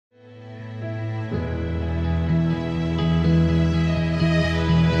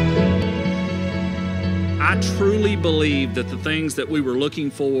truly believe that the things that we were looking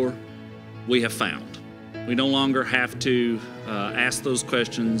for, we have found. We no longer have to ask those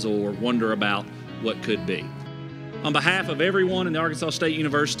questions or wonder about what could be. On behalf of everyone in the Arkansas State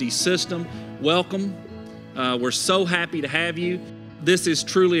University system, welcome. We're so happy to have you. This is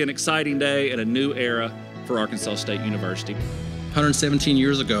truly an exciting day and a new era for Arkansas State University. 117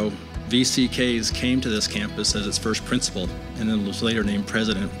 years ago, VCKs came to this campus as its first principal and then was later named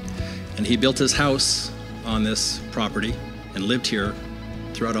president. And he built his house on this property and lived here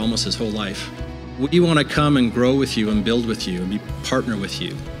throughout almost his whole life. We want to come and grow with you and build with you and partner with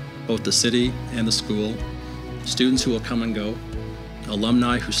you, both the city and the school, students who will come and go,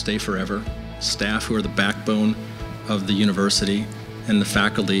 alumni who stay forever, staff who are the backbone of the university, and the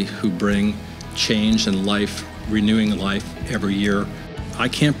faculty who bring change and life, renewing life every year. I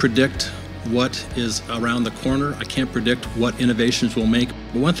can't predict what is around the corner. I can't predict what innovations we'll make.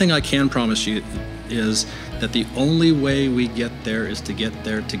 But one thing I can promise you is that the only way we get there is to get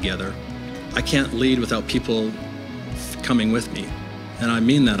there together. I can't lead without people coming with me. And I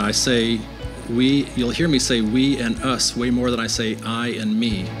mean that. I say we, you'll hear me say we and us way more than I say I and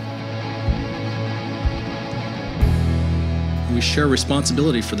me. We share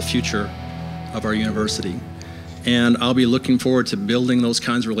responsibility for the future of our university. And I'll be looking forward to building those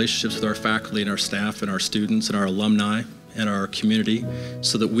kinds of relationships with our faculty and our staff and our students and our alumni and our community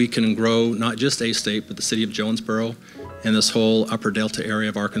so that we can grow not just A-State, but the city of Jonesboro and this whole upper Delta area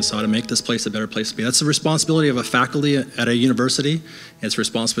of Arkansas to make this place a better place to be. That's the responsibility of a faculty at a university. It's the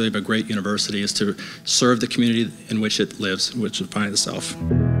responsibility of a great university is to serve the community in which it lives, which it finds itself.